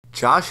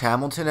Josh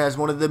Hamilton has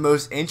one of the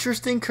most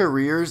interesting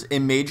careers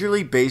in Major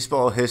League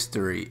Baseball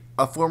history.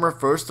 A former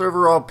first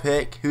overall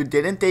pick who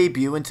didn't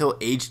debut until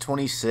age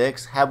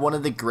 26 had one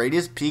of the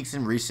greatest peaks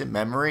in recent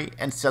memory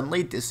and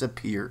suddenly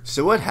disappeared.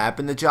 So what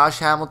happened to Josh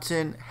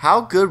Hamilton?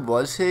 How good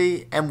was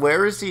he? And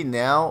where is he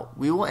now?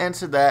 We will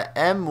answer that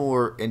and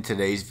more in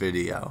today's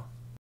video.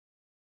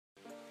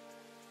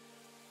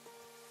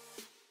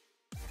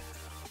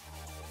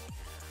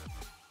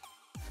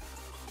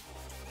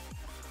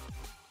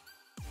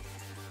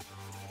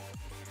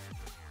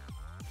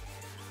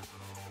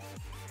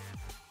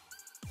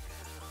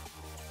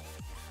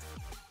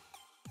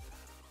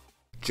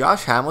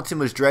 Josh Hamilton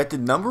was drafted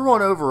number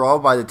 1 overall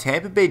by the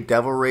Tampa Bay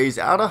Devil Rays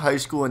out of high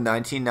school in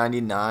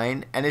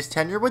 1999, and his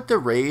tenure with the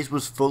Rays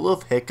was full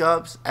of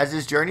hiccups as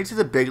his journey to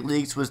the big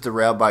leagues was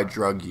derailed by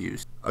drug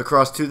use.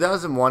 Across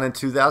 2001 and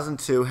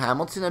 2002,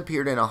 Hamilton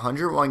appeared in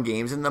 101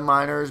 games in the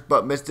minors,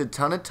 but missed a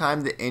ton of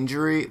time to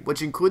injury,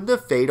 which included the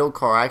fatal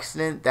car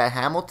accident that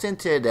Hamilton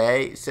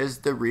today says is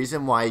the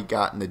reason why he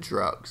got into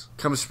drugs.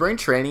 Come spring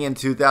training in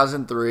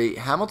 2003,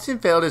 Hamilton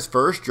failed his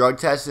first drug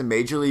test in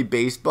Major League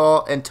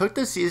Baseball and took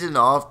the season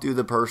off due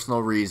to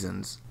personal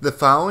reasons. The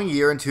following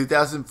year in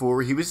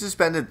 2004, he was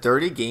suspended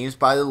 30 games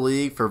by the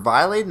league for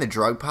violating the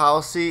drug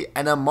policy,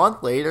 and a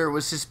month later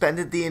was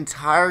suspended the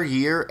entire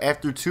year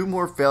after 2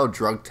 more failed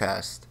drug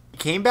tests. He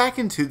came back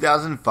in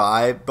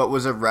 2005 but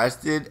was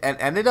arrested and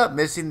ended up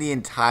missing the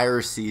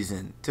entire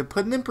season. To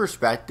put it in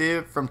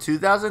perspective, from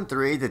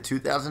 2003 to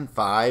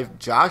 2005,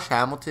 Josh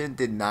Hamilton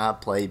did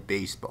not play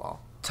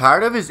baseball.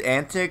 Tired of his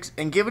antics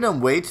and giving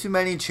him way too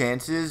many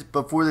chances,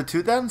 before the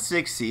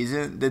 2006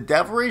 season, the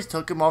Devil Rays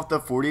took him off the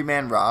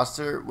 40-man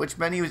roster, which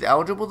meant he was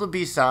eligible to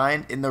be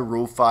signed in the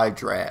Rule 5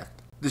 draft.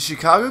 The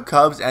Chicago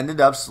Cubs ended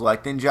up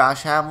selecting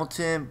Josh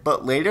Hamilton,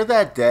 but later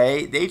that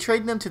day, they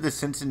traded him to the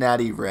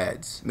Cincinnati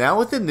Reds. Now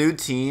with a new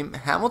team,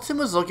 Hamilton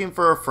was looking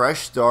for a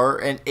fresh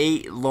start, and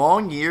 8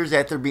 long years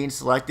after being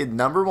selected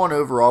number 1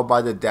 overall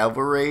by the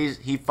Devil Rays,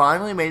 he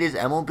finally made his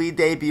MLB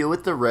debut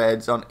with the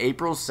Reds on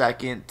April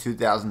 2nd,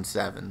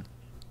 2007.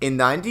 In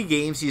 90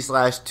 games, he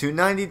slashed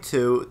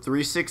 .292,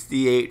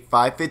 .368,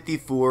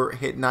 .554,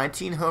 hit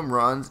 19 home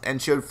runs, and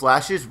showed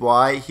flashes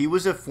why he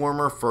was a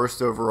former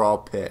first overall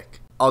pick.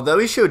 Although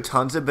he showed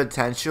tons of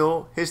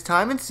potential, his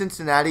time in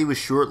Cincinnati was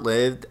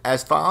short-lived,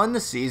 as following the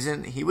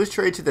season, he was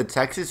traded to the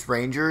Texas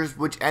Rangers,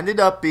 which ended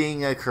up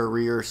being a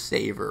career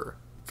saver.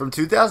 From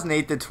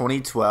 2008 to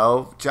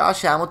 2012,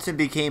 Josh Hamilton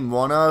became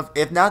one of,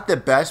 if not the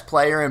best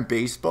player in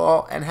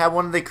baseball, and had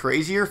one of the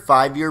crazier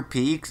 5-year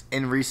peaks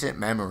in recent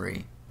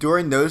memory.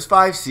 During those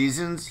 5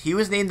 seasons, he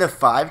was named to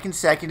 5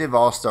 consecutive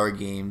All-Star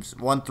games,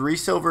 won 3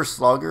 Silver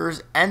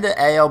Sluggers, and the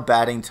AL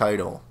batting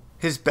title.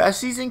 His best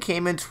season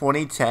came in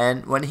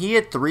 2010 when he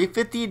hit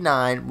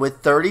 .359 with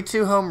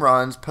 32 home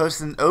runs,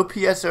 posted an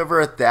OPS over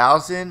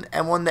 1,000,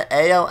 and won the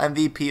AL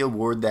MVP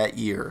award that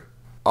year.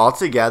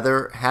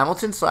 Altogether,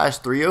 Hamilton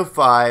slashed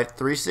 .305,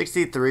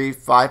 .363,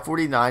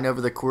 .549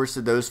 over the course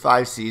of those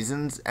 5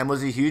 seasons, and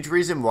was a huge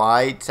reason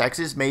why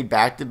Texas made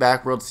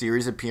back-to-back World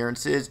Series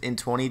appearances in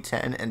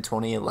 2010 and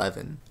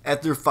 2011.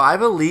 After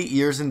 5 elite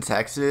years in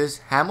Texas,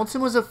 Hamilton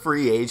was a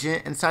free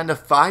agent and signed a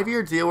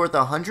 5-year deal worth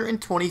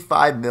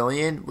 $125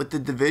 million with the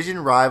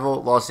division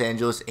rival Los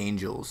Angeles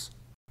Angels.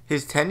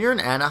 His tenure in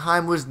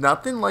Anaheim was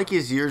nothing like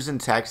his years in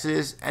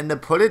Texas, and to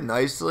put it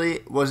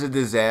nicely, was a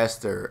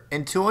disaster.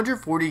 In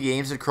 240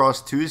 games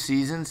across 2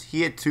 seasons,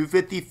 he hit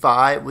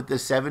 .255 with a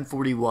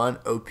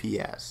 .741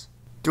 OPS.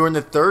 During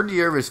the 3rd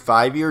year of his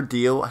 5-year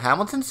deal,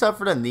 Hamilton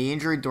suffered a knee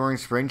injury during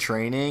spring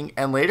training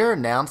and later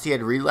announced he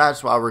had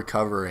relapsed while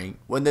recovering.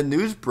 When the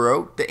news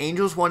broke, the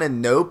Angels wanted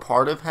no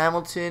part of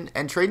Hamilton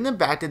and traded him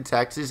back to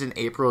Texas in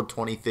April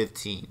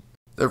 2015.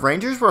 The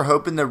Rangers were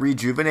hoping to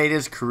rejuvenate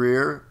his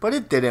career, but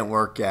it didn't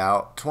work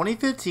out.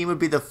 2015 would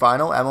be the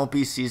final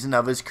MLB season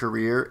of his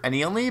career, and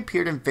he only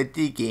appeared in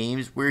 50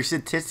 games, where he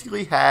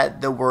statistically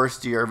had the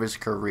worst year of his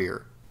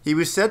career. He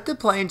was set to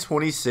play in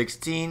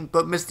 2016,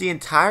 but missed the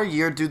entire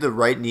year due to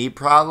right knee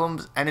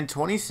problems, and in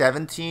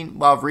 2017,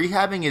 while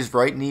rehabbing his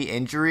right knee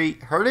injury,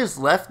 hurt his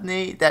left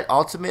knee that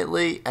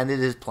ultimately ended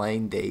his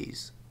playing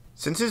days.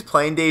 Since his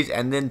playing days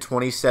ended in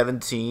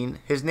 2017,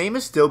 his name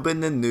has still been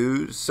in the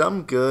news,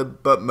 some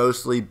good, but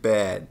mostly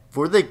bad.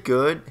 For the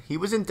good, he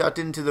was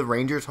inducted into the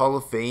Rangers Hall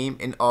of Fame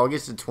in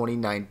August of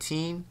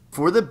 2019.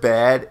 For the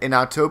bad, in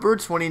October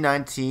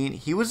 2019,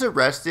 he was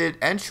arrested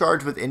and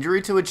charged with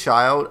injury to a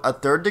child, a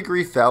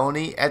 3rd-degree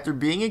felony, after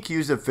being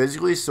accused of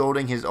physically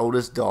assaulting his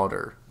oldest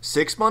daughter.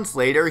 6 months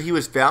later, he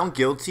was found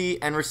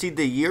guilty and received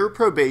a year of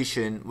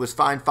probation, was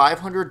fined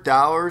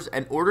 $500,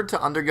 and ordered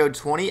to undergo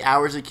 20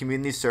 hours of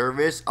community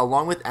service,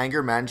 along with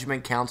anger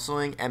management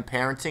counseling and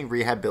parenting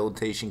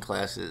rehabilitation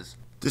classes.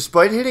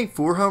 Despite hitting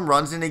 4 home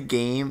runs in a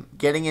game,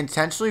 getting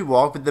intentionally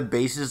walked with the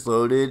bases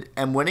loaded,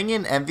 and winning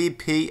an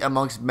MVP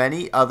amongst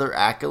many other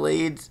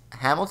accolades,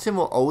 Hamilton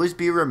will always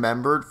be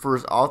remembered for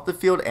his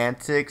off-the-field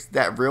antics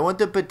that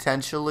ruined a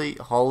potentially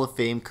Hall of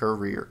Fame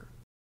career.